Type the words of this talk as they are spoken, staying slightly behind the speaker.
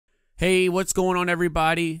Hey, what's going on,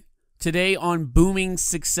 everybody? Today on Booming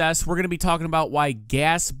Success, we're going to be talking about why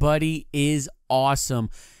GasBuddy is awesome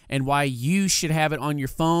and why you should have it on your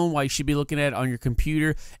phone, why you should be looking at it on your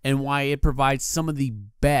computer, and why it provides some of the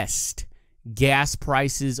best gas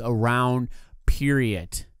prices around,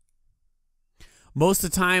 period. Most of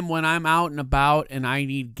the time when I'm out and about and I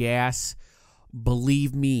need gas,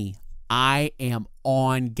 believe me, I am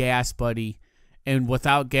on GasBuddy. And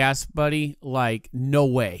without GasBuddy, like, no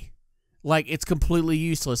way. Like, it's completely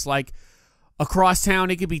useless. Like, across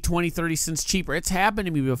town, it could be 20, 30 cents cheaper. It's happened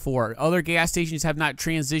to me before. Other gas stations have not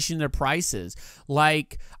transitioned their prices.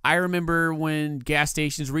 Like, I remember when gas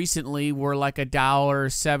stations recently were like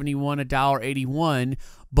 $1.71, $1.81,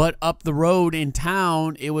 but up the road in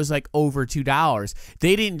town, it was like over $2.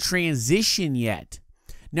 They didn't transition yet.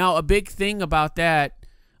 Now, a big thing about that,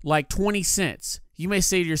 like 20 cents. You may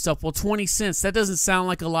say to yourself, well, 20 cents, that doesn't sound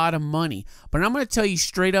like a lot of money. But I'm going to tell you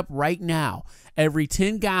straight up right now, every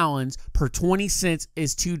 10 gallons per 20 cents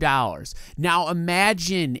is $2. Now,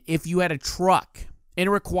 imagine if you had a truck and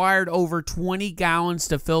it required over 20 gallons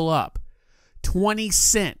to fill up. 20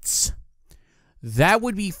 cents. That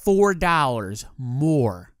would be $4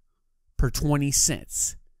 more per 20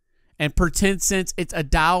 cents. And per 10 cents, it's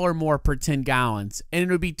 $1 more per 10 gallons. And it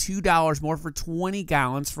would be $2 more for 20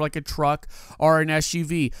 gallons for like a truck or an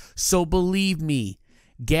SUV. So believe me,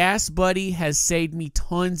 GasBuddy has saved me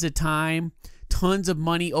tons of time, tons of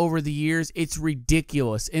money over the years. It's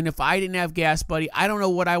ridiculous. And if I didn't have GasBuddy, I don't know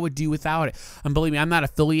what I would do without it. And believe me, I'm not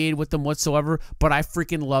affiliated with them whatsoever, but I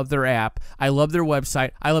freaking love their app. I love their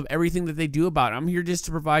website. I love everything that they do about it. I'm here just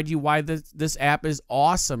to provide you why this app is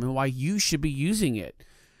awesome and why you should be using it.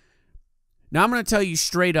 Now, I'm going to tell you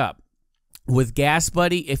straight up, with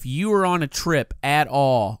GasBuddy, if you are on a trip at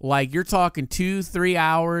all, like you're talking 2-3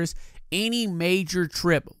 hours, any major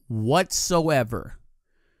trip whatsoever,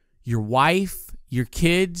 your wife, your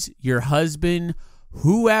kids, your husband,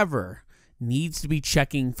 whoever needs to be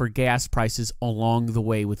checking for gas prices along the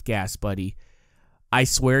way with GasBuddy. I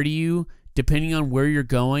swear to you, depending on where you're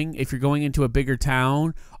going, if you're going into a bigger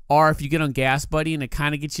town, or if you get on GasBuddy and it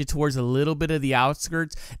kind of gets you towards a little bit of the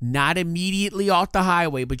outskirts, not immediately off the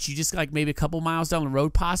highway, but you just like maybe a couple miles down the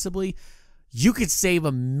road possibly, you could save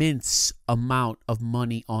an immense amount of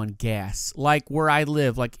money on gas. Like where I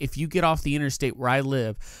live, like if you get off the interstate where I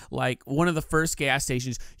live, like one of the first gas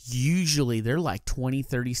stations, usually they're like 20,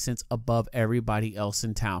 30 cents above everybody else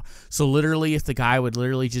in town. So literally if the guy would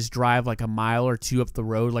literally just drive like a mile or two up the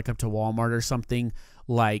road, like up to Walmart or something,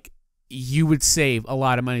 like you would save a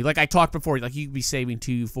lot of money. Like I talked before, like you could be saving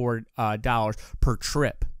 $2-4 per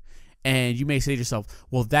trip. And you may say to yourself,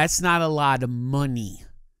 well, that's not a lot of money.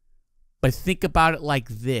 But think about it like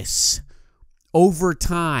this. Over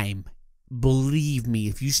time, believe me,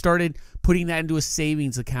 if you started putting that into a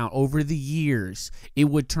savings account over the years, it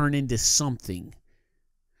would turn into something.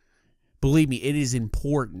 Believe me, it is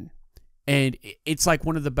important. And it's like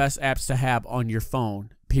one of the best apps to have on your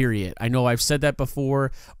phone, period. I know I've said that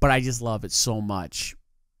before, but I just love it so much.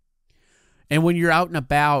 And when you're out and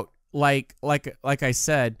about, like I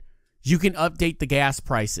said, you can update the gas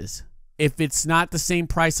prices. If it's not the same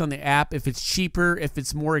price on the app, if it's cheaper, if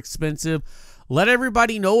it's more expensive, let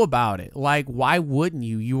everybody know about it. Like, why wouldn't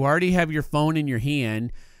you? You already have your phone in your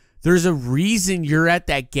hand. There's a reason you're at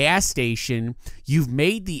that gas station. You've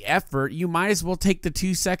made the effort. You might as well take the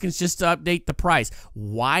 2 seconds just to update the price.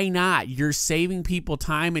 Why not? You're saving people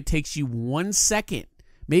time. It takes you 1 second,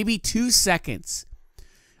 maybe 2 seconds.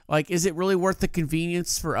 Like, is it really worth the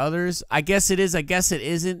convenience for others? I guess it is. I guess it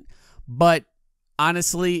isn't. But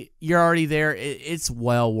honestly, you're already there. It's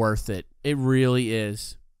well worth it. It really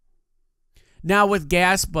is. Now, with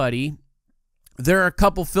GasBuddy, there are a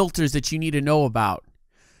couple filters that you need to know about.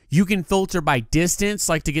 You can filter by distance,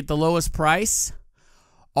 like to get the lowest price,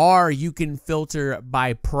 or you can filter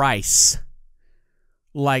by price.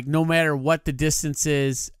 Like no matter what the distance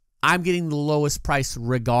is, I'm getting the lowest price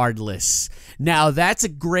regardless. Now, that's a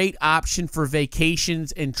great option for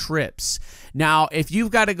vacations and trips. Now, if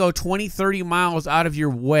you've got to go 20, 30 miles out of your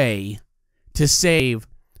way to save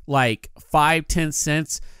like 5-10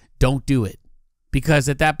 cents, don't do it. Because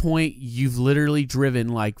at that point, you've literally driven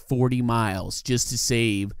like 40 miles just to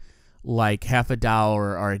save like half a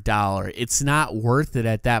dollar or $1. It's not worth it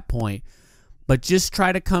at that point. But just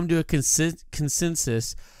try to come to a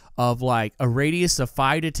consensus of like a radius of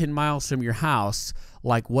 5 to 10 miles from your house,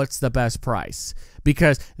 like what's the best price.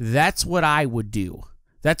 Because that's what I would do.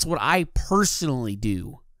 That's what I personally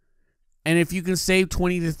do. And if you can save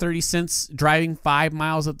 20 to 30 cents driving 5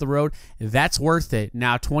 miles up the road, that's worth it.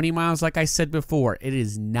 Now, 20 miles, like I said before, it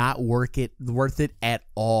is not worth it at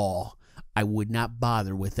all. I would not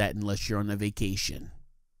bother with that unless you're on a vacation.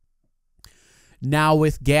 Now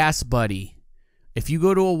with GasBuddy, if you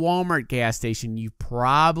go to a Walmart gas station, you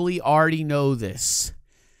probably already know this.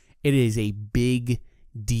 It is a big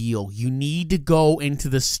deal. You need to go into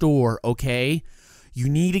the store, okay? You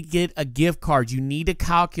need to get a gift card. You need to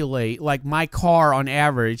calculate. Like my car on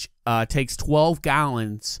average takes 12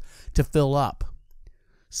 gallons to fill up.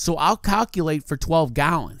 So I'll calculate for 12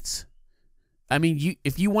 gallons. I mean,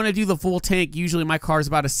 if you want to do the full tank, usually my car is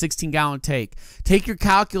about a 16-gallon tank. Take your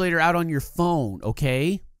calculator out on your phone,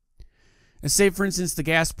 okay? And say, for instance, the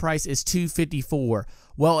gas price is $2.54.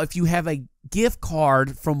 Well, if you have a gift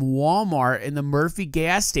card from Walmart and the Murphy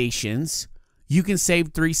gas stations, you can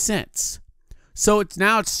save 3 cents. So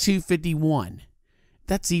now it's $2.51.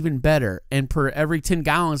 That's even better. And per every 10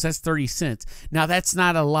 gallons, that's 30 cents. Now, that's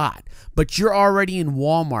not a lot, but you're already in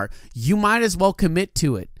Walmart. You might as well commit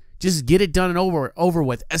to it. Just get it done and over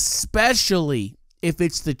with, especially if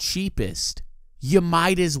it's the cheapest. You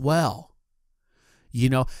might as well. You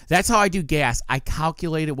know, that's how I do gas. I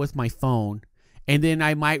calculate it with my phone, and then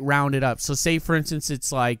I might round it up. So say, for instance,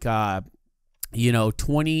 it's like,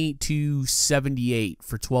 $22.78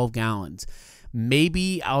 for 12 gallons.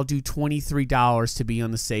 Maybe I'll do $23 to be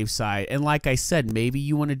on the safe side. And like I said, maybe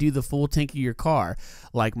you want to do the full tank of your car.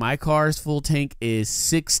 Like my car's full tank is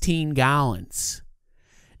 16 gallons.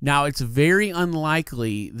 Now, it's very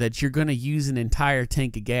unlikely that you're going to use an entire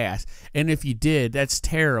tank of gas. And if you did, that's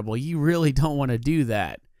terrible. You really don't want to do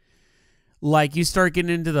that. Like, you start getting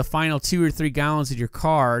into the final 2 or 3 gallons of your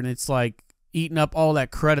car, and it's like eating up all that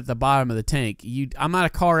crud at the bottom of the tank. I'm not a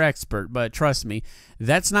car expert, but trust me,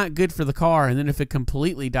 that's not good for the car. And then if it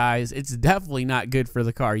completely dies, it's definitely not good for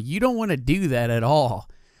the car. You don't want to do that at all.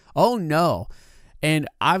 Oh, no. And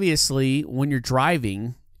obviously, when you're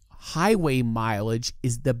driving, highway mileage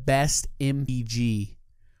is the best MPG.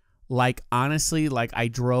 Like, honestly, like I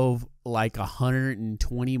drove like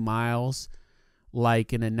 120 miles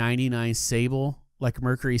like in a 99 Sable, like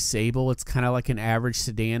Mercury Sable. It's kind of like an average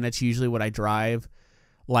sedan. That's usually what I drive,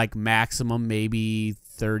 like maximum maybe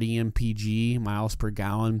 30 MPG, miles per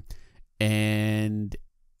gallon. And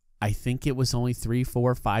I think it was only 3,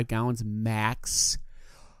 4, 5 gallons max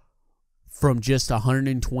from just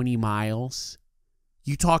 120 miles.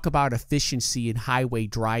 You talk about efficiency in highway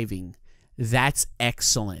driving. That's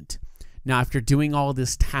excellent. Now, if you're doing all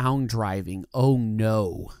this town driving, oh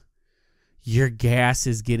no. Your gas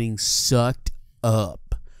is getting sucked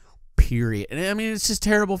up. Period. And I mean, it's just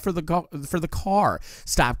terrible for the car.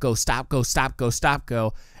 Stop, go, stop, go, stop, go, stop,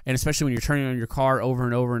 go. And especially when you're turning on your car over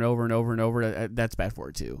and over and over and over and over, that's bad for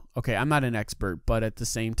it too. Okay, I'm not an expert, but at the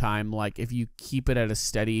same time, like if you keep it at a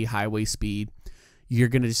steady highway speed, you're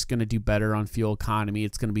just gonna do better on fuel economy.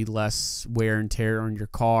 It's gonna be less wear and tear on your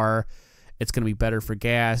car. It's gonna be better for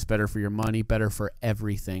gas, better for your money, better for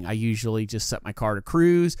everything. I usually just set my car to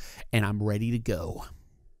cruise and I'm ready to go.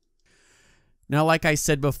 Now, like I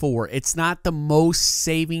said before, it's not the most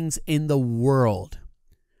savings in the world,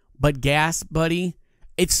 but GasBuddy,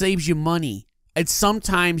 it saves you money. And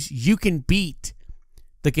sometimes you can beat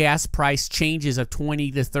the gas price changes of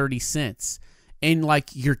 20 to 30 cents. In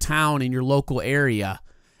like your town, in your local area.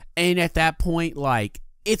 And at that point, like,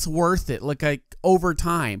 it's worth it. Like over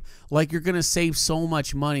time, like you're going to save so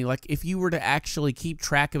much money. Like if you were to actually keep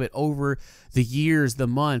track of it over the years, the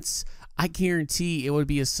months, I guarantee it would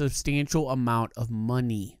be a substantial amount of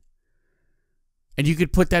money. And you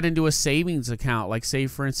could put that into a savings account, like say,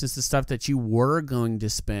 for instance, the stuff that you were going to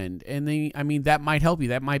spend. And then, I mean, that might help you.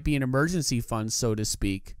 That might be an emergency fund, so to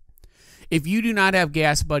speak. If you do not have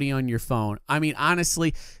GasBuddy on your phone, I mean,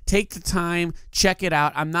 honestly, take the time, check it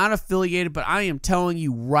out. I'm not affiliated, but I am telling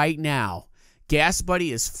you right now,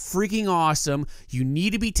 GasBuddy is freaking awesome. You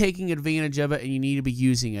need to be taking advantage of it, and you need to be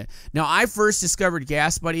using it. Now, I first discovered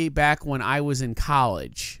GasBuddy back when I was in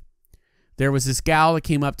college. There was this gal that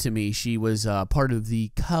came up to me. She was part of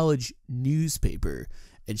the college newspaper,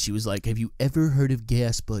 and she was like, "Have you ever heard of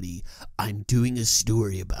GasBuddy? I'm doing a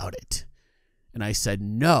story about it." And I said,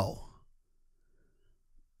 "No.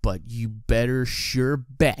 But you better sure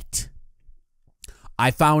bet I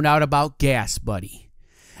found out about GasBuddy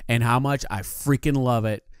and how much I freaking love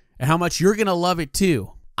it and how much you're going to love it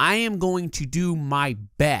too. I am going to do my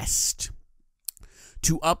best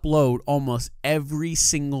to upload almost every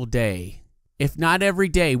single day. If not every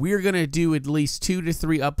day, we are going to do at least 2 to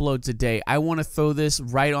 3 uploads a day. I want to throw this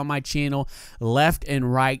right on my channel, left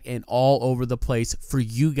and right and all over the place for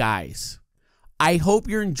you guys. I hope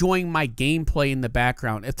you're enjoying my gameplay in the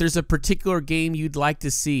background. If there's a particular game you'd like to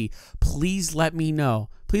see, please let me know.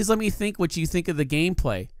 Please let me think what you think of the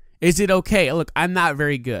gameplay. Is it okay? Look, I'm not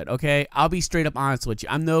very good, okay? I'll be straight up honest with you.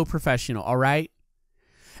 I'm no professional, all right?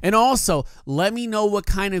 And also, let me know what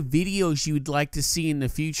kind of videos you'd like to see in the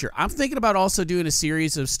future. I'm thinking about also doing a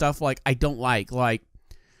series of stuff like I don't like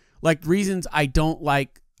reasons I don't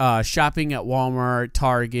like shopping at Walmart,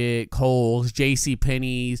 Target, Kohl's,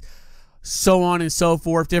 JCPenney's, so on and so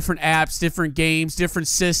forth, different apps, different games, different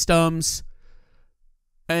systems.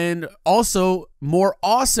 And also more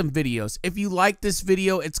awesome videos. If you like this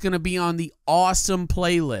video, it's going to be on the awesome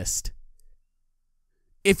playlist.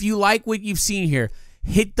 If you like what you've seen here,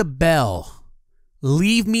 hit the bell.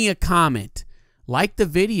 Leave me a comment. Like the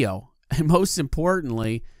video. And most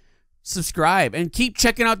importantly, subscribe. And keep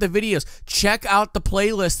checking out the videos. Check out the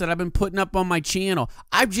playlist that I've been putting up on my channel.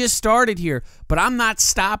 I've just started here, but I'm not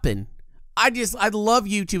stopping. I love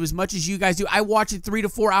YouTube as much as you guys do. I watch it 3 to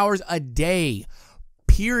 4 hours a day.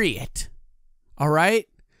 Period. All right?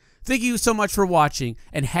 Thank you so much for watching,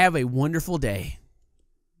 and have a wonderful day.